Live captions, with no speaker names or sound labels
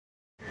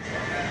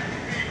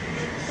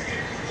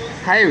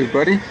Hi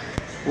everybody,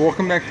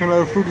 welcome back to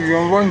another food review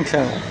on the vlogging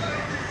channel.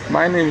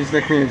 My name is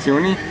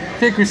Manzione.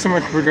 Thank you so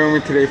much for joining me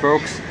today,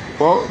 folks.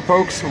 Well,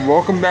 folks,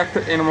 welcome back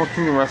to Animal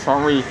Kingdom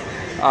Restaurant Week.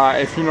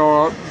 If you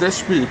know,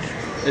 this week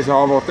is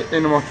all about the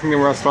Animal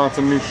Kingdom restaurants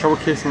and me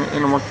showcasing the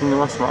Animal Kingdom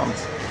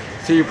restaurants.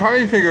 So you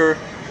probably figure,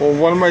 well,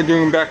 what am I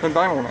doing back in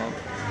Dino Land?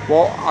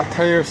 Well, I'll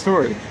tell you a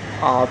story.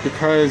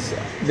 Because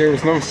there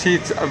was no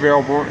seats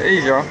available in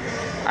Asia,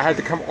 I had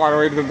to come all the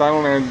way to the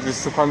Dino Land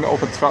just to find the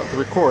open spot to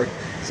record.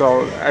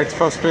 So it's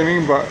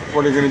frustrating, but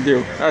what are you gonna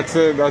do? That's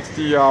the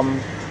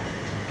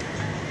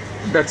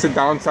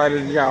downside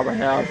of the job I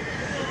have.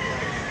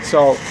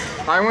 So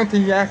I went to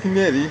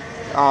Yeti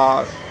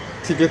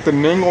to get the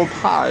mango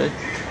pie.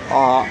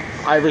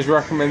 I was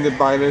recommended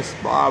by this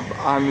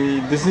on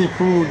the Disney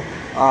Food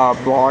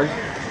blog.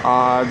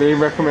 They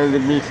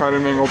recommended me try the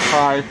mango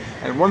pie,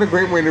 and what a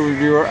great way to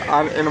review it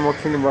on Animal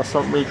Kingdom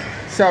Restaurant Week,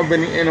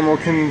 celebrating Animal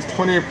Kingdom's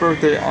 20th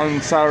birthday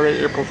on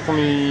Saturday, April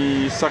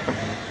 22nd.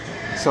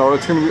 So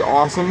it's going to be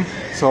awesome.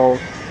 So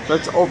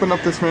let's open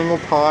up this mango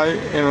pie,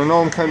 and I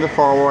know I'm kind of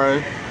far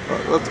away,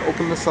 but let's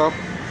open this up.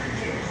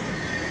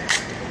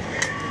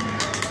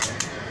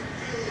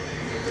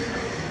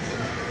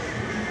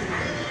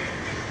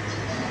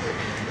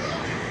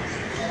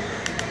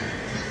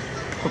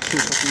 Let's see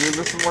if I can do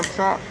this in one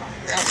shot.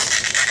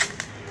 Yes!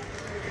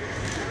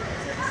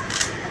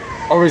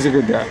 Always a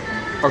good day.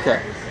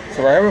 Okay,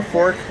 so I have a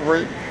fork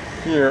right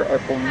here, I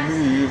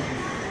believe.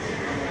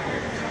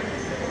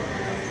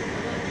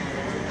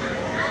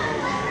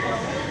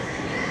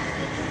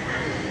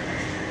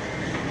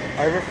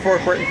 I have a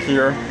fork right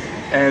here,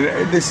 and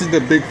this is the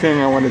big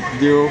thing I wanted to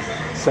do.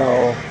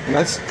 So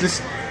let's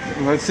just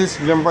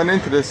jump right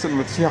into this and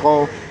let's see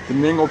how the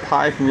mango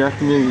pie from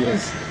Yeti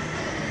is.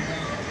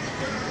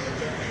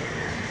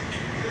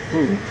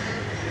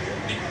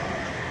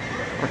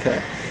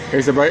 Okay,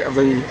 here's a bite of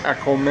the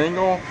actual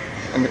mango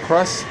and the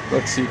crust.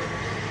 Let's see.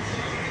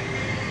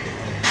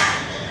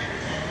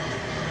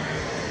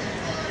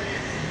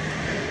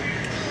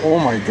 Oh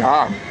my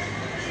god.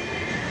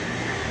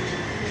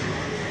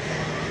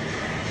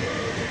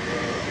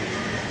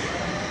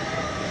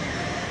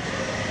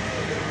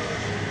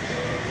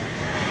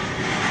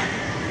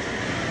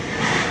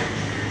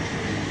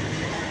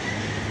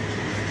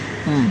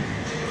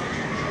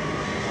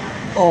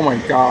 Oh my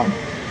god.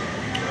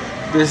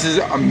 This is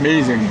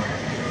amazing.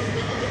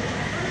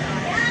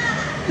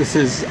 This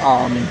is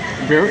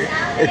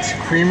it's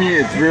creamy,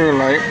 it's very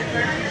light.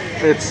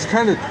 It's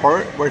kind of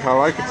tart, which I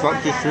like. It's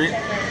not too sweet.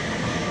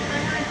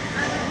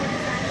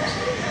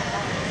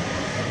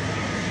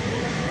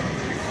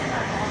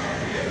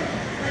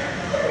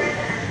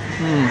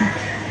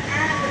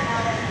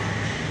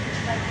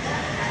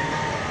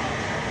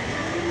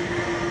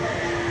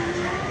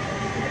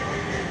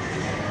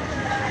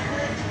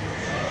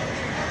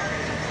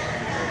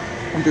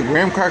 And the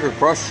graham cracker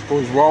crust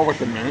goes well with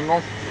the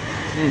mango.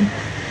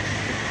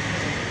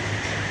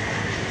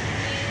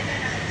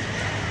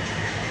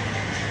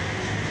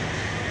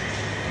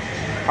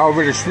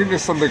 However, the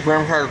sweetness of the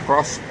graham cracker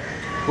crust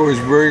goes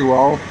very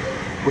well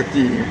with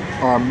the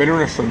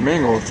bitterness of the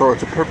mango, so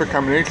it's a perfect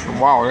combination.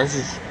 Wow, this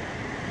is...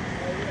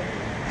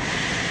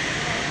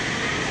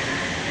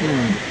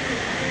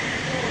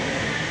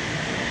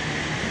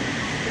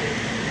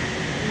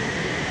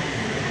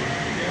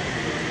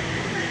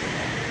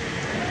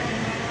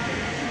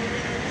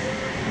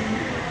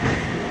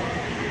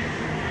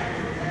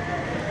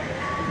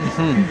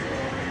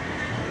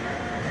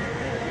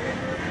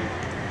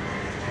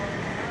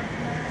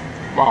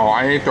 Wow,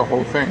 I ate the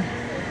whole thing.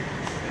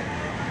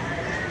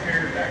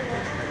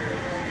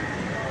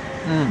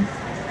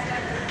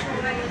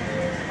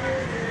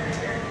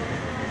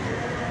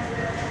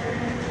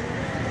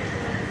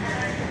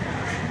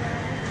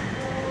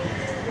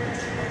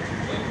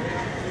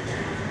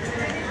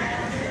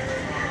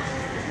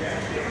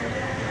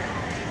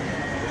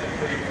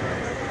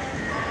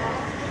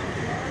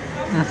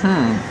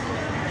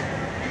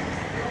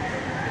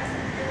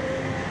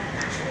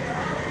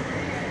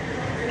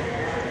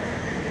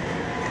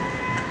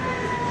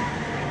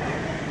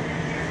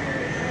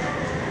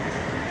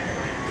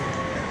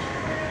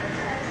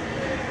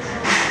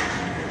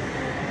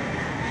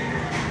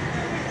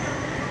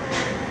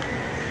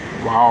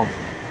 Wow.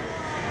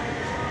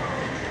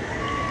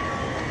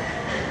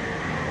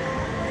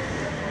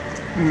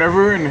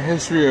 Never in the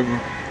history of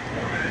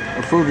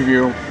a food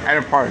review at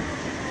a park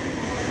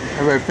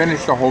have I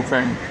finished the whole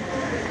thing.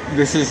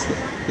 This is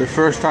the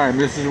first time.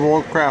 This is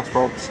world class,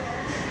 folks.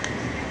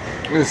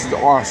 This is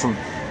awesome.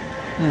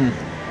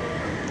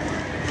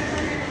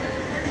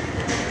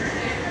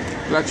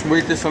 Let's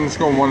rate this on the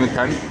scale of 1 to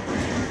 10.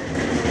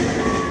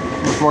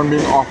 With 1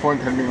 being awful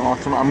and 10 being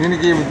awesome. I'm going to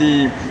give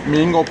the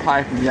mango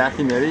pie from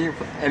Yeti,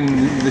 and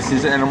this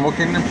is Animal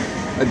Kingdom,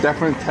 a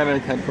definite 10 out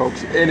of 10,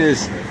 folks. It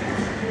is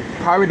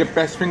probably the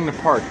best thing in the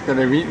park that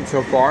I've eaten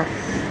so far.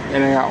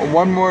 And I got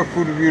one more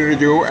food review to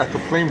do at the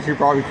Flame Tree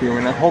Barbecue,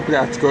 and I hope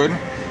that's good.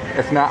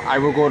 If not, I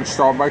will go to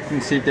Starbucks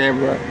and see if they have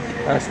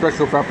a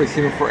special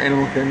frappuccino for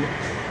Animal Kingdom.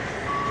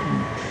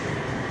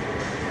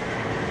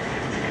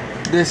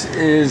 This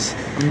is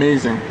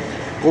amazing.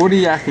 Go to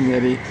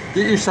Yeti,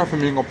 get yourself a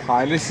mango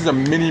pie. This is a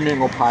mini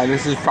mango pie.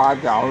 This is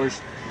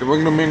 $5. The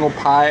regular mango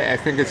pie, I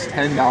think it's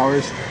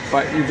 $10,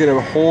 but you get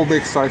a whole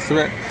big slice of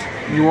it.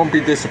 You won't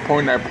be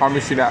disappointed, I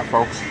promise you that,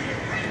 folks.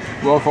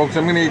 Well, folks,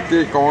 I'm gonna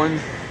get going.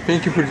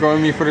 Thank you for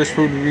joining me for this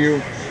food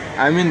review.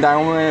 I'm in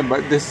Diamond,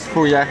 but this is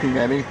for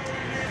Yeti.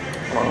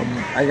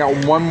 I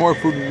got one more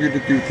food review to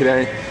do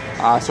today,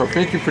 so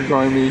thank you for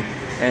joining me.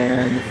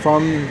 And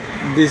from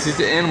This is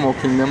the Animal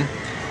Kingdom,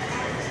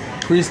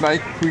 please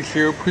like, please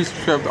share, please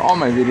subscribe to all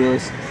my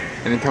videos.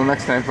 And until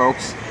next time,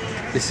 folks,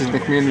 this is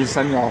Nick Manzione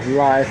signing off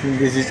live from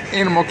This is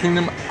Animal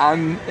Kingdom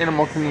on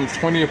Animal Kingdom's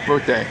 20th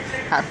birthday.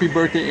 Happy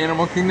birthday,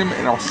 Animal Kingdom,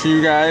 and I'll see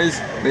you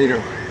guys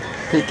later.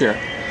 Take care.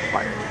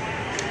 Bye.